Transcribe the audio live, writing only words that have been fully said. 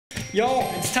Yo,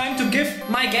 it's time to give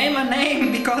my game a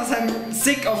name because I'm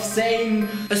sick of saying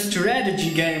a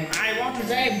strategy game. I want to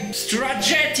say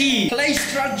Strategy! Play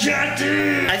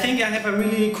Strategy! I think I have a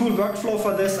really cool workflow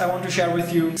for this I want to share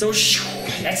with you. So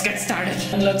let's get started.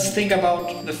 And let's think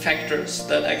about the factors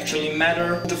that actually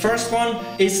matter. The first one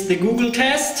is the Google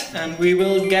test, and we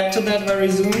will get to that very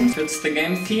soon. It's the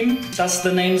game theme. Does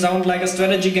the name sound like a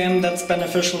strategy game? That's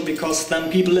beneficial because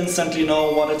then people instantly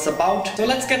know what it's about. So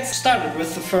let's get started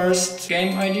with the first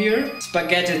game idea.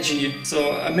 Spaghetti.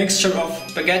 So a mixture of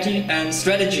spaghetti and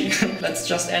strategy. Let's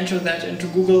just enter that into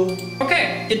Google.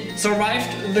 Okay, it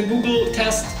survived the Google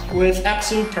test with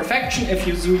absolute perfection. If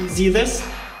you see this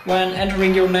when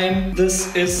entering your name,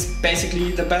 this is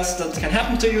basically the best that can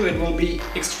happen to you. It will be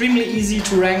extremely easy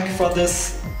to rank for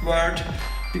this word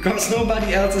because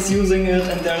nobody else is using it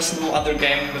and there's no other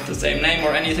game with the same name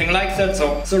or anything like that.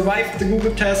 So survived the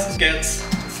Google test, gets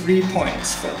 3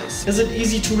 points for this. Is it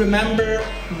easy to remember?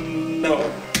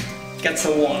 No. Gets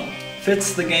a 1.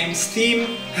 Fits the game's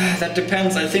theme? That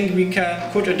depends. I think we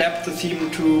could adapt the theme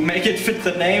to make it fit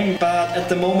the name, but at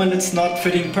the moment it's not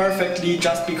fitting perfectly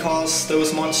just because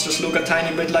those monsters look a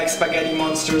tiny bit like spaghetti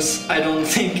monsters. I don't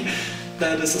think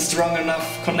that is a strong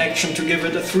enough connection to give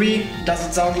it a 3. Does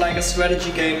it sound like a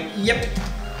strategy game? Yep.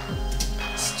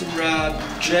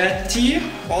 Strategy,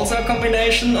 also a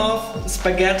combination of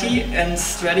spaghetti and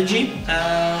strategy,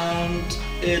 and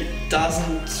it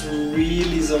doesn't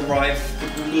really survive the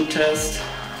Google test.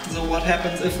 So what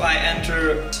happens if I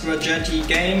enter strategy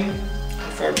game?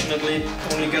 Unfortunately,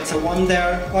 only gets a 1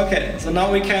 there. Okay, so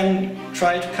now we can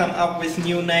try to come up with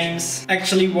new names.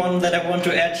 Actually, one that I want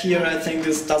to add here, I think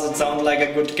is Does It Sound Like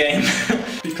a Good Game?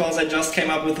 Because I just came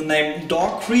up with the name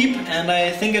Dog Creep, and I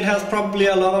think it has probably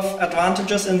a lot of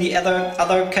advantages in the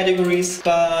other categories,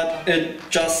 but it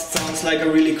just sounds like a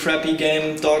really crappy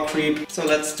game, Dog Creep. So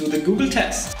let's do the Google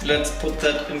test. Let's put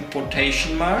that in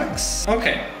quotation marks.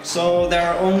 Okay, so there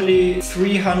are only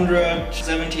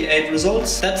 378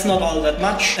 results. That's not all that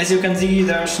much. As you can see,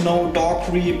 there's no Dog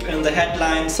Creep in the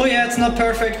headline. So yeah, it's not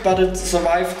perfect, but it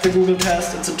survived the Google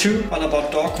test. It's a 2. What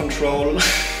about dog control?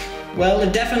 Well,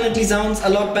 it definitely sounds a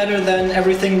lot better than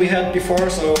everything we had before,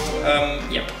 so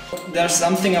yep. There's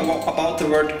something about the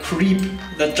word creep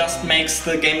that just makes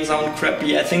the game sound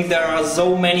crappy. I think there are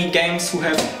so many games who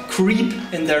have creep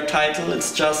in their title.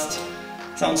 It's just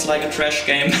sounds like a trash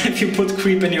game if you put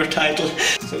creep in your title.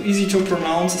 So easy to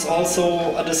pronounce is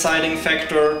also a deciding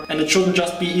factor, and it shouldn't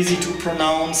just be easy to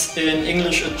pronounce in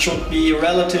English, it should be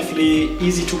relatively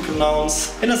easy to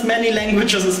pronounce in as many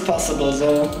languages as possible.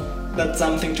 So that's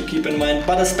something to keep in mind,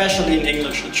 but especially in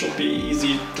English it should be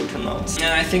easy to pronounce.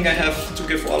 Yeah, I think I have to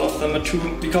give all of them a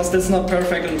 2, because that's not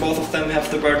perfect and both of them have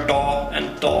the word daw,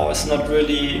 and daw is not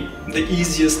really the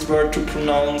easiest word to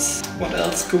pronounce. What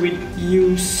else could we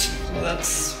use? So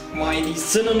that's why these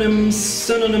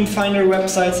synonym finder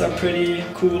websites are pretty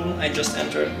cool. I just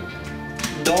entered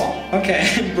daw.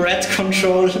 Okay, bread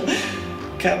control,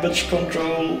 cabbage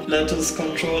control, lettuce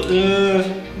control.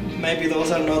 Maybe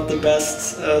those are not the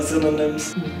best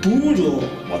synonyms. Boodle.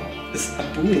 What is a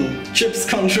boodle? Chips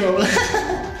control.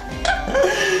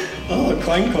 Oh,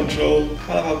 coin control.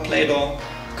 What about Play-Doh?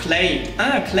 Clay.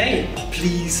 Ah, clay. Oh,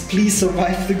 please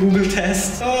survive the Google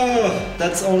test. Oh,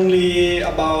 that's only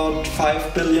about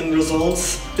 5 billion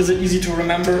results. Is it easy to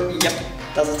remember? Yep.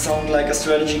 Does it sound like a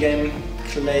strategy game?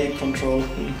 Clay control.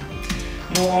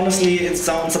 No, honestly, it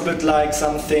sounds a bit like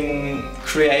something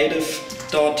creative.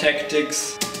 Door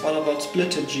tactics. What about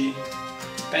Splittergy?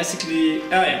 Basically, oh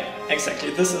yeah,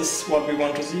 exactly, this is what we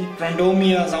want to see.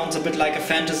 Randomia sounds a bit like a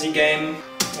fantasy game.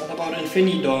 What about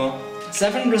Infinidor?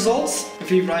 7 results.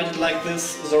 If we write it like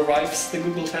this, survives the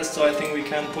Google test, so I think we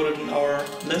can put it in our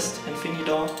list,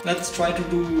 Infinidor. Let's try to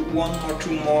do 1 or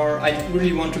 2 more. I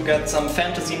really want to get some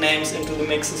fantasy names into the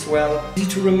mix as well. Easy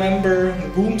to remember,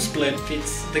 Boom Split.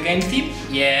 Fits the game theme?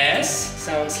 Yes.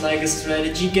 Sounds like a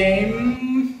strategy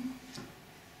game.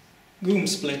 Goom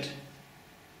Split.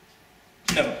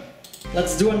 No.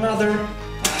 Let's do another.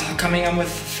 Coming up with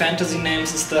fantasy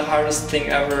names is the hardest thing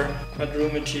ever.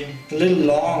 Quadrumetry. A little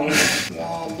long.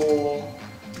 Wobble.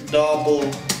 Double.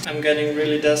 I'm getting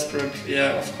really desperate.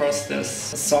 Yeah, of course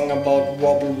there's a song about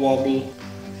wobble wobble.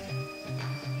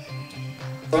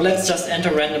 So let's just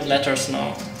enter random letters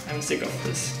now. I'm sick of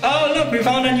this. Oh look, we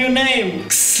found a new name!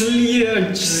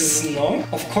 No?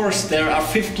 Of course there are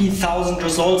 50,000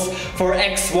 results for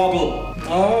X Wobble.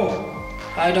 No,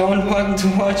 I don't want to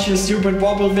watch your stupid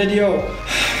wobble video.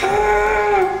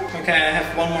 Okay, I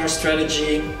have one more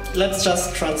strategy. Let's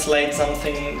just translate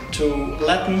something to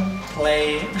Latin.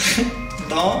 Play.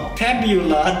 Do.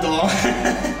 Tabula. Do.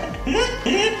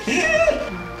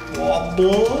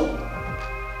 Wobble.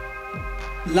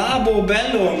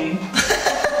 Labobellum.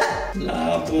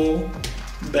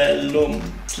 Labobellum.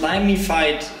 Slimy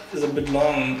fight is a bit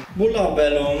long.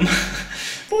 Bullabellum.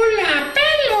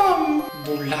 Bullabellum.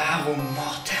 Bullarum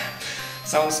mortem.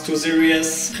 Sounds too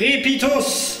serious.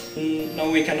 Repitus.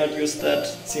 No, we cannot use that.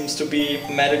 Seems to be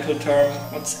a medical term.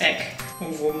 What's egg?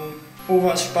 Ovum.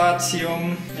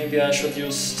 Ovaspatium. Maybe I should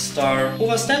use star.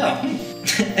 Ovastella.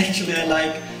 Actually, I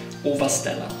like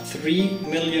Ovastella. 3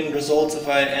 million results if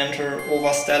I enter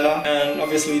Ovastella, and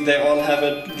obviously they all have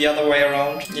it the other way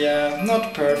around. Yeah,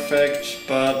 not perfect,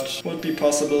 but would be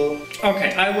possible.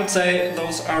 Okay, I would say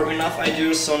those are enough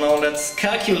ideas, so now let's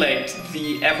calculate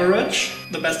the average.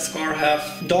 The best score have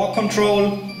Door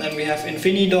Control, then we have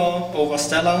Infinidor,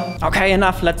 Ovastella. Okay,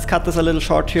 enough, let's cut this a little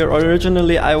short here.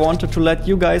 Originally I wanted to let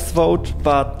you guys vote,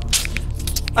 but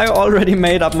I already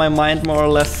made up my mind more or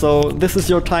less, so this is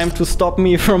your time to stop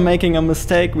me from making a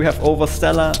mistake. We have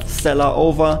Ovastella, Stella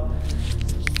Over.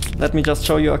 Let me just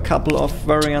show you a couple of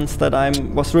variants that I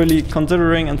was really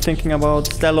considering and thinking about.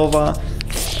 Stellova,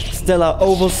 Stella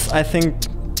Ovus, I think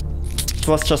it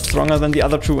was just stronger than the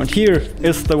other two. And here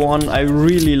is the one I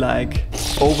really like,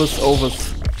 Ovus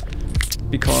Ovus.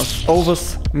 Because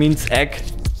Ovus means egg.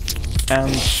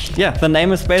 And yeah, the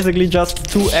name is basically just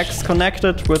two eggs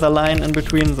connected with a line in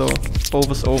between, so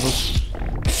Ovus Ovus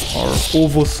or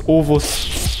Ovus Ovus,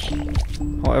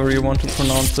 however you want to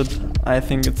pronounce it. I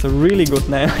think it's a really good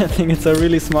name. I think it's a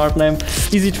really smart name.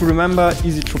 Easy to remember,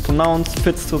 easy to pronounce,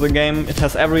 fits to the game, it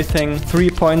has everything, 3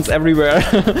 points everywhere.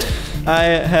 I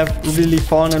have really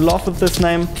fallen in love with this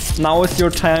name. Now is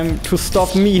your time to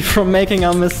stop me from making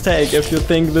a mistake if you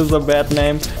think this is a bad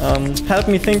name. Help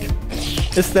me think.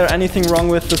 Is there anything wrong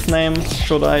with this name?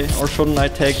 Should I or shouldn't I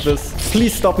take this?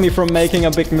 Please stop me from making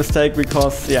a big mistake,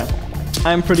 because yeah,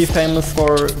 I'm pretty famous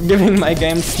for giving my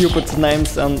games stupid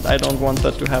names and I don't want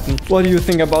that to happen. What do you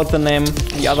think about the name?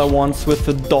 The other ones with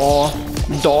the door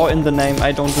in the name,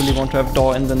 I don't really want to have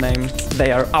door in the name.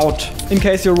 They are out. In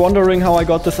case you're wondering how I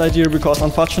got this idea, because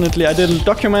unfortunately I didn't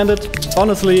document it.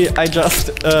 Honestly, I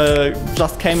just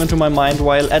came into my mind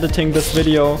while editing this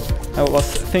video. I was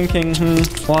thinking,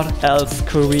 what else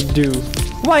could we do?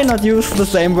 Why not use the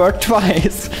same word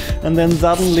twice? And then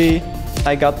suddenly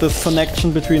I got this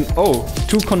connection between,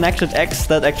 two connected eggs.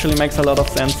 That actually makes a lot of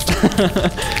sense.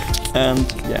 And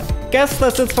yeah, guess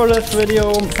that's it for this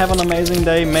video. Have an amazing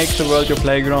day, make the world your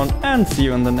playground, and see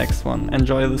you in the next one.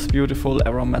 Enjoy this beautiful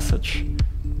error message.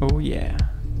 Oh yeah.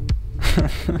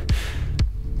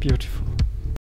 Beautiful.